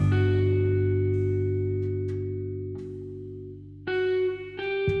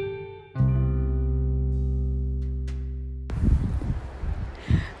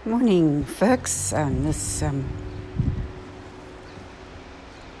Morning, folks. On this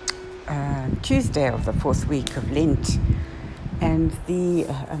Tuesday of the fourth week of Lent, and the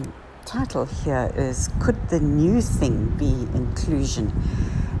title here is "Could the New Thing Be Inclusion?"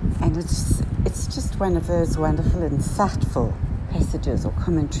 And it's just one of those wonderful, insightful passages or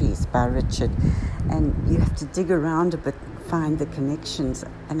commentaries by Richard, and you have to dig around a bit and find the connections.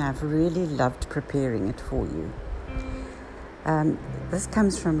 And I've really loved preparing it for you. This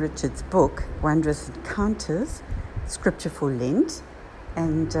comes from Richard's book, Wondrous Encounters, Scripture for Lent,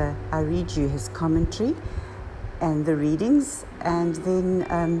 and I read you his commentary and the readings, and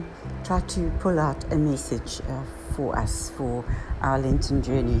then try to pull out a message for us for our Lenten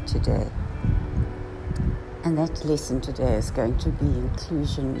journey today. And that lesson today is going to be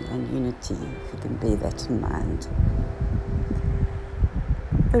inclusion and unity, if you can bear that in mind.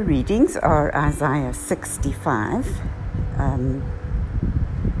 The readings are Isaiah 65,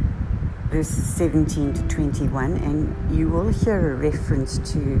 verses 17 to 21, and you will hear a reference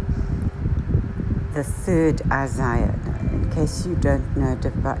to the third Isaiah. In case you don't know,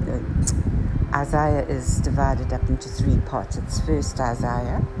 Isaiah is divided up into three parts. It's first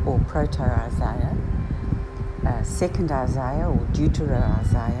Isaiah, or proto-Isaiah, second Isaiah, or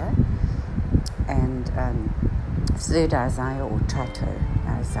deutero-Isaiah, and third Isaiah, or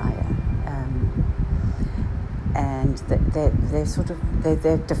trito-Isaiah. And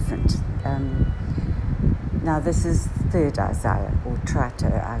they're different. Now this is third Isaiah, or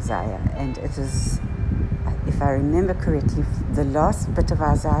trito-Isaiah, and it is, if I remember correctly, the last bit of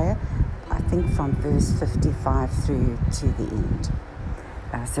Isaiah, I think from verse 55 through to the end.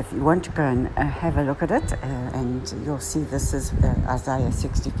 So if you want to go and have a look at it, and you'll see this is Isaiah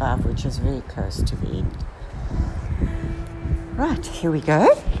 65, which is very close to the end. Right, here we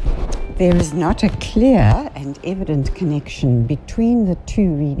go. There is not a clear and evident connection between the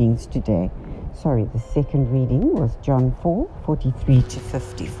two readings today. The second reading was John 4, 43 to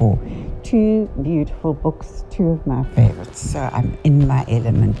 54. Two beautiful books, two of my favorites. So I'm in my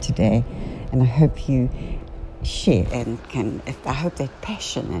element today, and I hope you share I hope that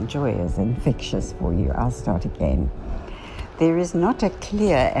passion and joy is infectious for you. I'll start again. There is not a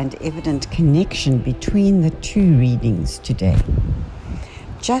clear and evident connection between the two readings today.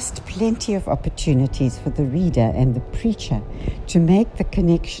 Just plenty of opportunities for the reader and the preacher to make the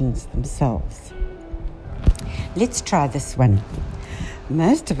connections themselves. Let's try this one.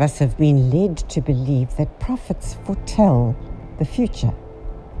 Most of us have been led to believe that prophets foretell the future.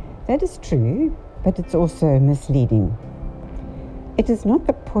 That is true, but it's also misleading. It is not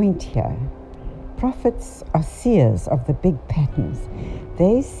the point here. Prophets are seers of the big patterns.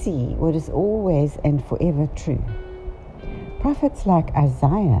 They see what is always and forever true. Prophets like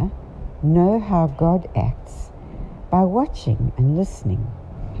Isaiah know how God acts by watching and listening,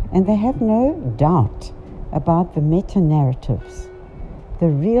 and they have no doubt about the meta-narratives, the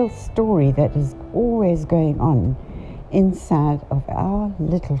real story that is always going on inside of our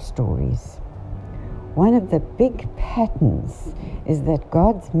little stories. One of the big patterns is that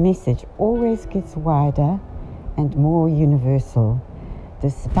God's message always gets wider and more universal,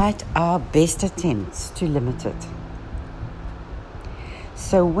 despite our best attempts to limit it.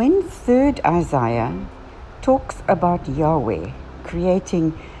 So when third Isaiah talks about Yahweh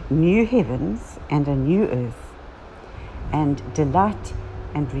creating new heavens and a new earth, and delight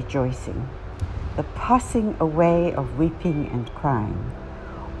and rejoicing, the passing away of weeping and crying,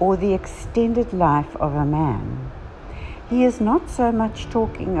 or the extended life of a man, he is not so much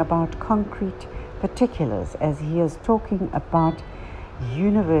talking about concrete particulars as he is talking about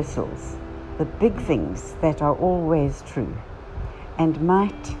universals, the big things that are always true, and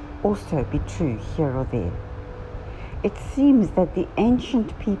might also be true here or there. It seems that the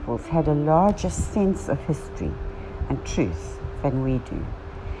ancient peoples had a larger sense of history and truth than we do.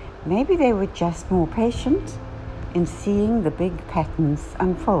 Maybe they were just more patient in seeing the big patterns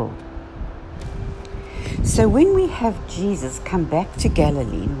unfold. So when we have Jesus come back to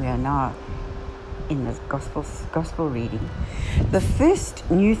Galilee, we are now in this gospel reading, the first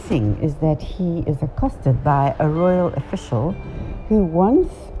new thing is that he is accosted by a royal official who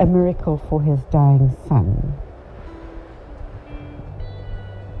wants a miracle for his dying son.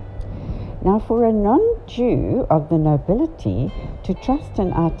 Now, for a non-Jew of the nobility to trust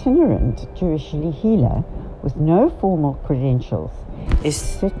an itinerant Jewish healer with no formal credentials is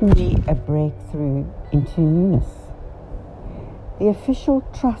certainly a breakthrough into newness. The official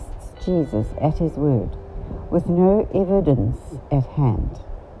trusts Jesus at his word, with no evidence at hand.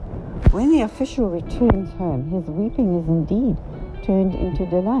 When the official returns home, his weeping is indeed turned into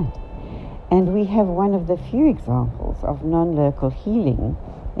delight. And we have one of the few examples of non-local healing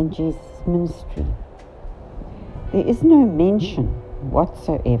in Jesus' ministry. There is no mention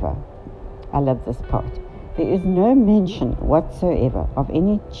whatsoever, I love this part, there is no mention whatsoever of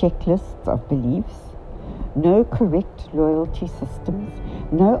any checklists of beliefs, no correct loyalty systems,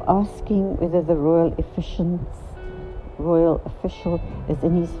 no asking whether the royal official is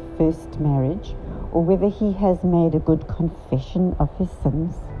in his first marriage or whether he has made a good confession of his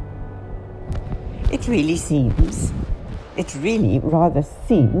sins. It really rather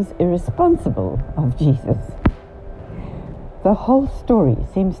seems irresponsible of Jesus. The whole story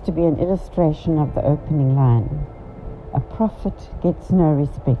seems to be an illustration of the opening line. A prophet gets no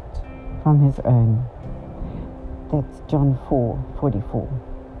respect from his own. That's John 4:44.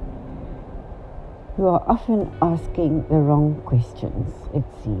 You are often asking the wrong questions, it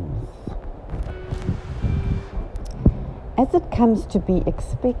seems. As it comes to be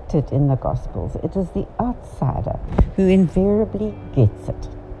expected in the Gospels, it is the outsider who invariably gets it,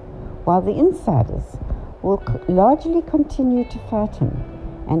 while the insiders will largely continue to fight him,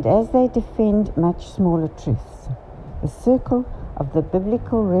 and as they defend much smaller truths, the circle of the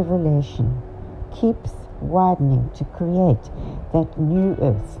biblical revelation keeps widening to create that new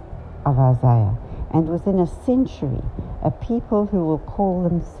earth of Isaiah, and within a century, a people who will call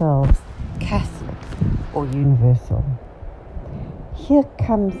themselves Catholic or universal. Here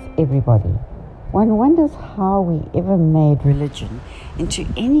comes everybody. One wonders how we ever made religion into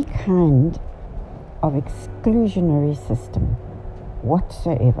any kind of exclusionary system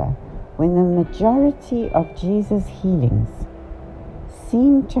whatsoever, when the majority of Jesus' healings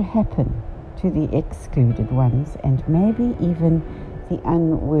seem to happen to the excluded ones and maybe even the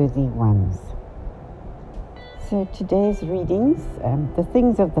unworthy ones. So today's readings, the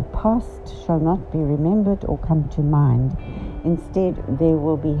things of the past shall not be remembered or come to mind. Instead, there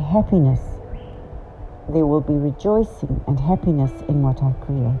will be happiness. There will be rejoicing and happiness in what I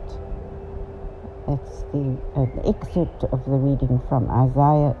create. That's the excerpt of the reading from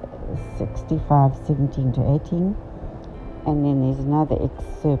Isaiah 65:17-18. And then there's another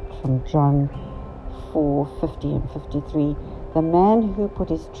excerpt from John 4:50 and 53. The man who put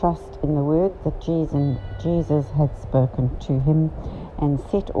his trust in the word that Jesus had spoken to him and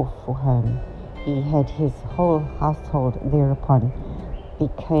set off for home, he had his whole household thereupon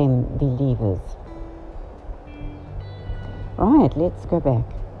became believers. Right, let's go back.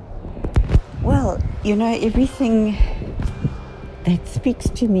 Well, everything that speaks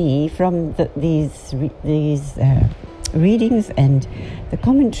to me from these readings and the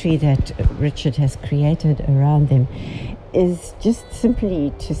commentary that Richard has created around them is just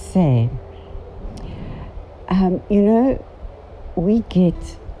simply to say, we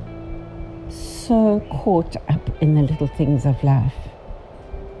get so caught up in the little things of life,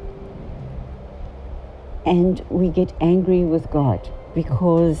 and we get angry with God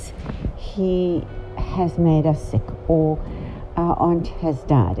because he has made us sick or our aunt has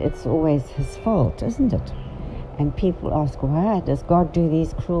died. It's always his fault, isn't it? And people ask, why does God do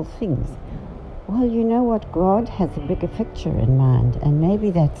these cruel things? Well, you know what? God has a bigger picture in mind, and maybe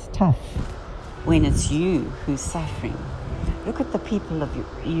that's tough when it's you who's suffering. Look at the people of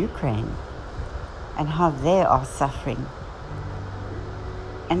Ukraine and how they are suffering.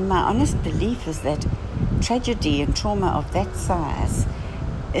 And my honest belief is that tragedy and trauma of that size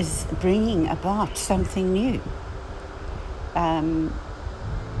is bringing about something new. And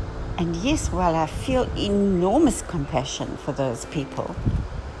yes, while I feel enormous compassion for those people,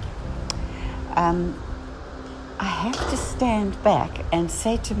 I have to stand back and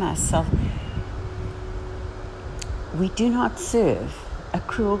say to myself, we do not serve a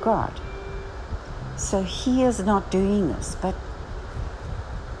cruel God. So he is not doing this, but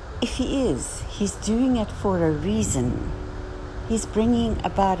if he is, he's doing it for a reason. He's bringing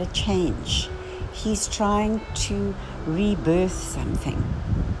about a change. He's trying to rebirth something.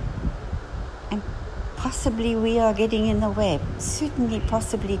 And possibly we are getting in the way. Certainly,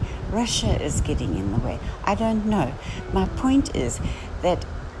 possibly Russia is getting in the way. I don't know. My point is that,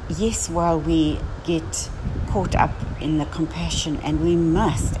 yes, while we get caught up in the compassion, and we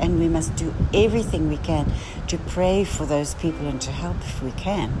must do everything we can to pray for those people and to help if we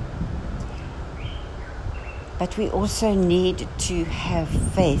can. But we also need to have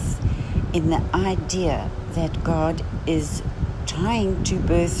faith in the idea that God is trying to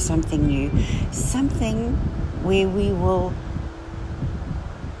birth something new, something where we will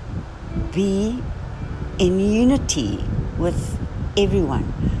be in unity with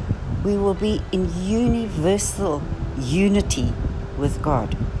everyone. We will be in universal unity with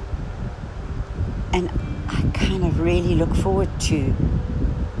God. And I kind of really look forward to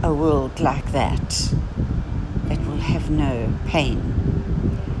a world like that will have no pain.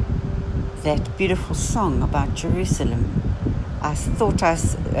 that beautiful song about Jerusalem. I thought I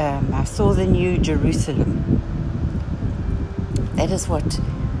saw the new Jerusalem. That is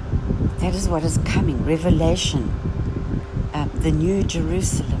what is coming. Revelation, the new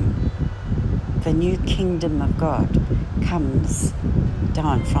Jerusalem, the new kingdom of God comes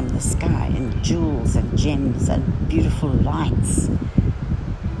down from the sky in jewels and gems and beautiful lights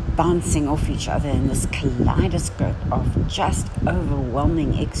bouncing off each other in this kaleidoscope of just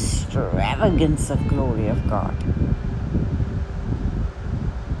overwhelming extravagance of glory of God.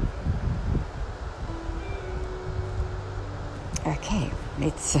 Okay,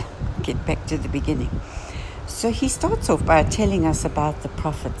 let's get back to the beginning. So he starts off by telling us about the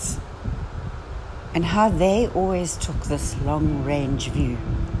prophets and how they always took this long-range view,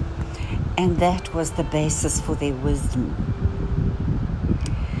 and that was the basis for their wisdom.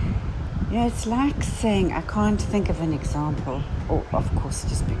 You know, it's like saying, I can't think of an example, or of course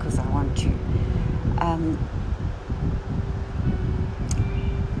just because I want to.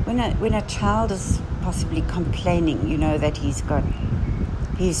 When a child is possibly complaining, you know, that he's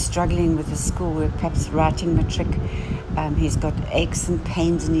struggling with his schoolwork, perhaps writing matric, he's got aches and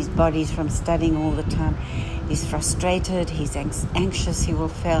pains in his body from studying all the time, he's frustrated, he's anxious, he will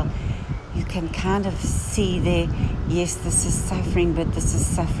fail. You can kind of see there, yes, this is suffering, but this is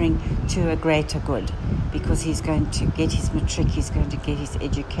suffering to a greater good, because he's going to get his matric, he's going to get his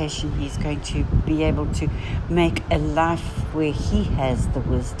education, he's going to be able to make a life where he has the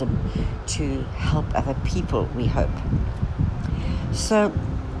wisdom to help other people, we hope. So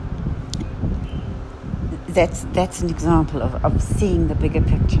that's an example of seeing the bigger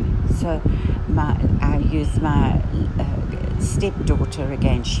picture. So I use my stepdaughter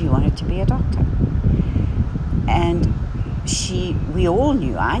again. She wanted to be a doctor, and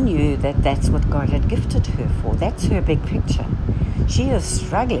I knew that that's what God had gifted her for. That's her big picture. She is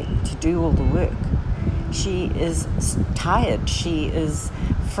struggling to do all the work. She is tired. She is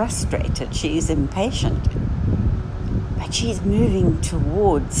frustrated. She is impatient, but she's moving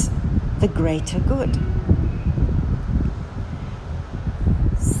towards the greater good.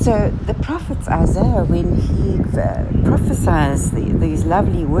 So the prophet Isaiah, when he prophesies these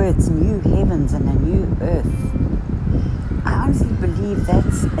lovely words, new heavens and a new earth, I honestly believe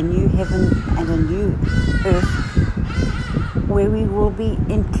that's a new heaven and a new earth where we will be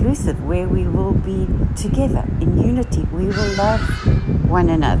inclusive, where we will be together in unity. We will love one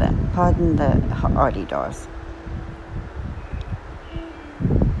another. Pardon the Adidas.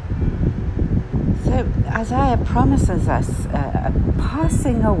 So Isaiah promises us a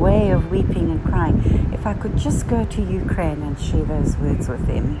passing away of weeping and crying. If I could just go to Ukraine and share those words with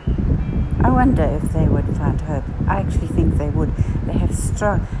them, I wonder if they would find hope. I actually think they would. They have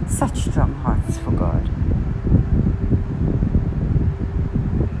such strong hearts for God.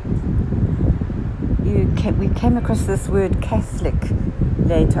 We came across this word Catholic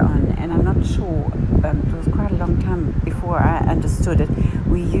later on, and I'm not sure, it was quite a long time before I understood it.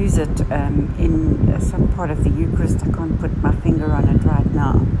 We use it in some part of the Eucharist. I can't put my finger on it right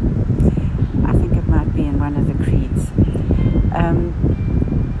now. I think it might be in one of the creeds. And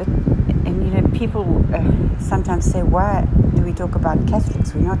you know, people sometimes say, why do we talk about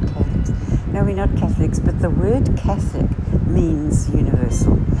Catholics? We're not Catholics. No, we're not Catholics, but the word Catholic means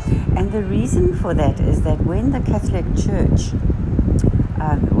universal. And the reason for that is that when the Catholic Church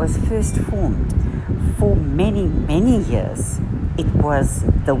was first formed, for many, many years, it was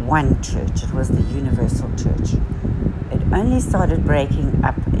the one church. It was the universal church. It only started breaking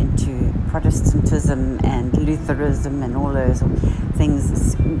up into Protestantism and Lutheranism and all those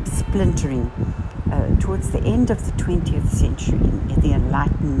things splintering towards the end of the 20th century, in the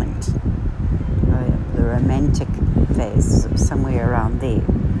Enlightenment, the Romantic phase, somewhere around there.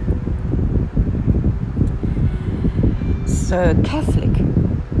 So Catholic,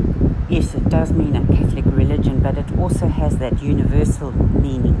 yes, it does mean a Catholic religion, but it also has that universal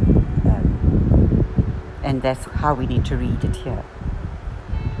meaning, and that's how we need to read it here.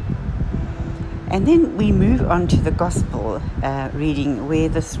 And then we move on to the Gospel reading, where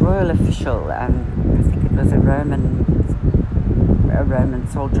this royal official, I think it was a Roman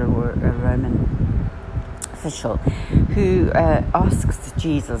soldier or a Roman official, who asks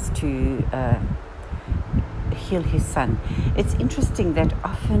Jesus to heal his son. It's interesting that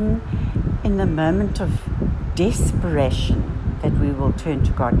often in the moment of desperation that we will turn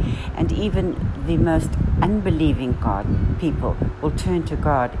to God, and even the most unbelieving people will turn to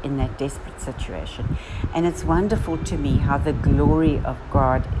God in that desperate situation. And it's wonderful to me how the glory of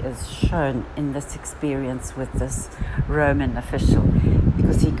God is shown in this experience with this Roman official,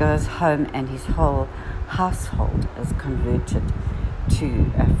 because he goes home and his whole household is converted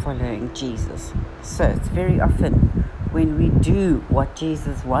to following Jesus. So it's very often when we do what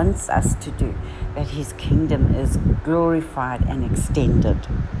Jesus wants us to do that his kingdom is glorified and extended.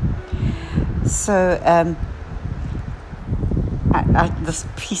 So this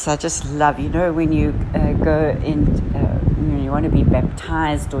piece I just love. You know, when you go in, you want to be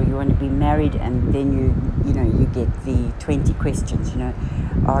baptized or you want to be married, and then you get the 20 questions. You know,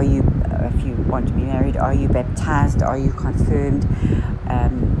 are you, if you want to be married, are you baptized? Are you confirmed?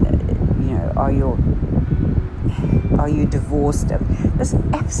 Are you divorced? This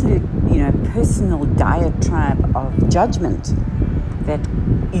absolute, personal diatribe of judgment that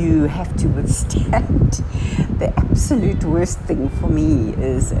you have to withstand. The absolute worst thing for me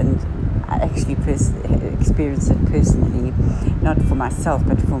is, and I actually experienced it personally, not for myself,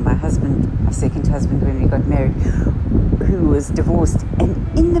 but for my husband, my second husband, when we got married, who was divorced. And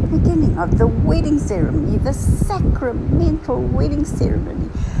in the beginning of the wedding ceremony, the sacramental wedding ceremony,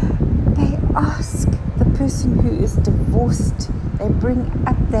 they ask the person who is divorced, they bring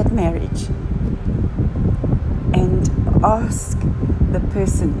up that marriage and ask the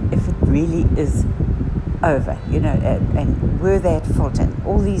person if it really is over, and were they at fault, and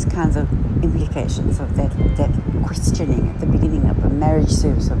all these kinds of implications of that questioning at the beginning of a marriage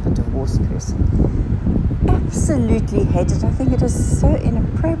service of a divorced person. Absolutely hate it. I think it is so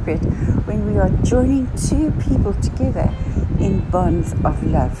inappropriate when we are joining two people together in bonds of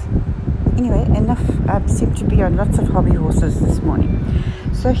love. Anyway, enough. I seem to be on lots of hobby horses this morning.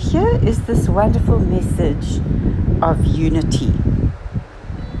 So here is this wonderful message of unity,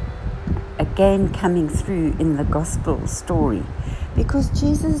 again coming through in the gospel story, because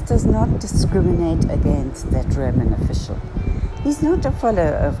Jesus does not discriminate against that Roman official. He's not a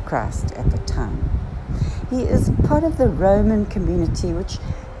follower of Christ at the time. He is part of the Roman community which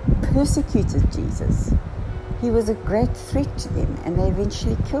persecuted Jesus. He was a great threat to them, and they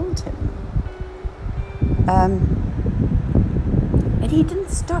eventually killed him. But he didn't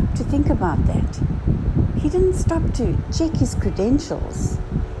stop to think about that. He didn't stop to check his credentials.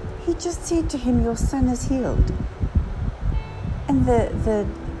 He just said to him, "Your son is healed." And the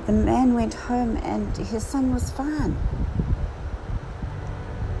man went home and his son was fine.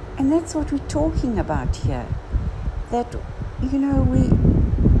 And that's what we're talking about here. That, we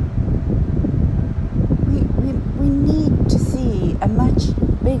need to see a much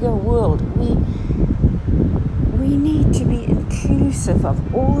bigger world. We need to be inclusive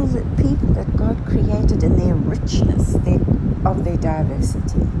of all the people that God created in their richness, of their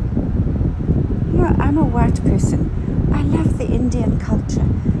diversity. I'm a white person. I love the Indian culture.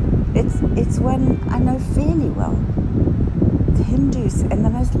 It's one I know fairly well. The Hindus and the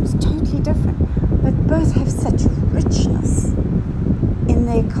Muslims, totally different, but both have such richness in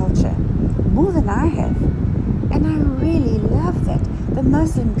their culture, more than I have. And I really love that. The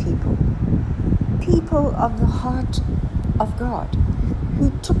Muslim people of the heart of God,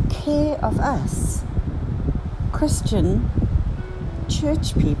 who took care of us, Christian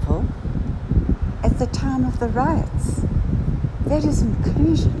church people, at the time of the riots. That is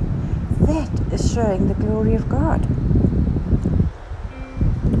inclusion. That is showing the glory of God.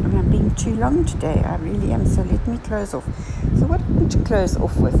 And I'm being too long today. I really am. So let me close off. So what I want to close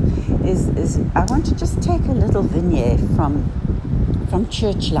off with is I want to just take a little vignette from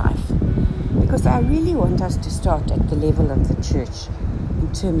church life, because I really want us to start at the level of the church in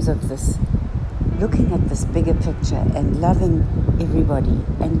terms of this, looking at this bigger picture and loving everybody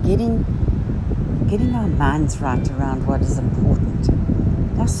and getting our minds right around what is important.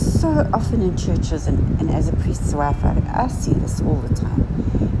 Now, so often in churches, and as a priest's wife, I see this all the time.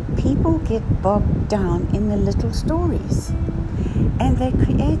 People get bogged down in the little stories, and they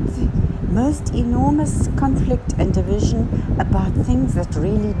create the most enormous conflict and division about things that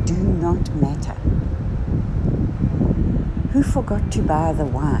really do not matter. Who forgot to buy the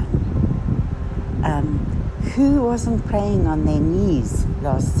wine? Who wasn't praying on their knees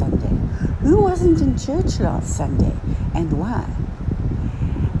last Sunday? Who wasn't in church last Sunday, and why?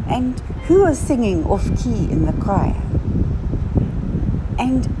 And who was singing off-key in the choir?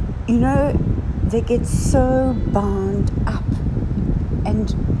 And, they get so bound up,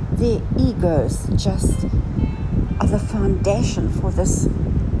 and their egos just are the foundation for this,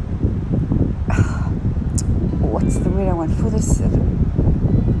 what's the word I want, for this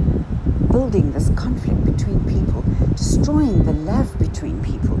building this conflict between people, destroying the love between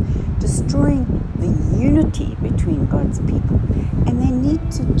people, destroying the unity between God's people. And they need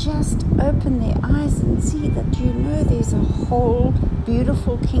to just open their eyes and see that, there's a whole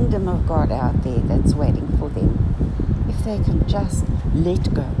beautiful kingdom of God out there that's waiting for them. If they can just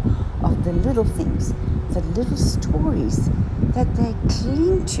let go of the little things, the little stories that they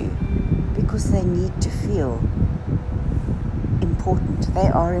cling to because they need to feel important. They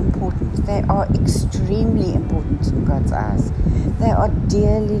are important. They are extremely important in God's eyes. They are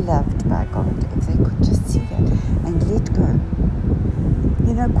dearly loved by God. If they could just see that and let go.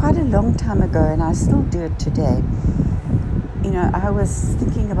 You know, quite a long time ago, and I still do it today, you know, I was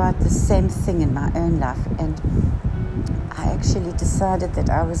thinking about the same thing in my own life, and I actually decided that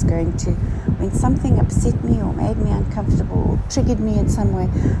I was going to, when something upset me or made me uncomfortable or triggered me in some way,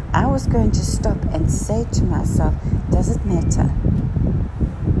 I was going to stop and say to myself, does it matter?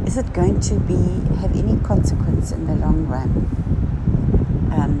 Is it going to have any consequence in the long run?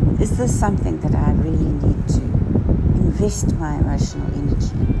 Is this something that I really need to invest my emotional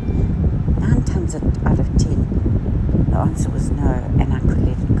energy in? 9 times out of 10, the answer was no, and I could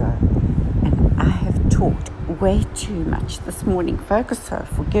let it go. And I have talked way too much this morning, folks, so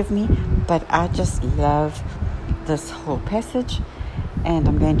forgive me, but I just love this whole passage, and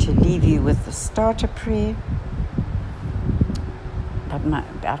I'm going to leave you with the starter prayer. But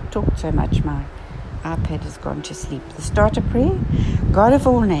I've talked so much, my iPad has gone to sleep. The starter prayer: God of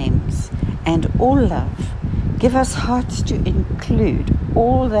all names and all love, give us hearts to include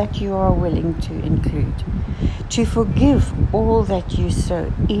all that you are willing to include, to forgive all that you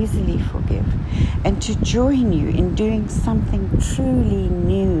so easily forgive, and to join you in doing something truly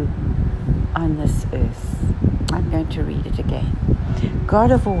new on this earth. I'm going to read it again.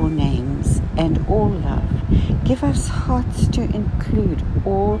 God of all names and all love, give us hearts to include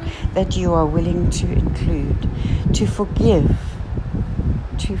all that you are willing to include, to forgive,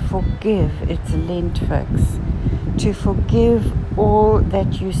 it's Lent, folks, to forgive all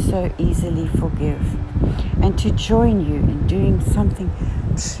that you so easily forgive, and to join you in doing something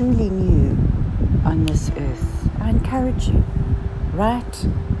truly new on this earth. I encourage you, write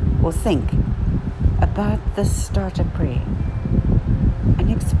or think about this starter prayer and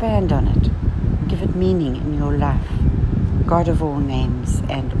expand on it. Give it meaning in your life. God of all names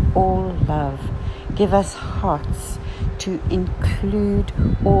and all love, give us hearts to include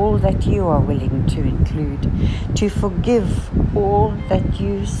all that you are willing to include, to forgive all that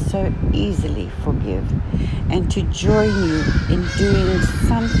you so easily forgive, and to join you in doing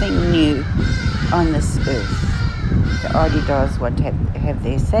something new on this earth. The Adidas want to have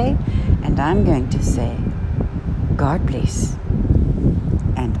their say, and I'm going to say, God bless.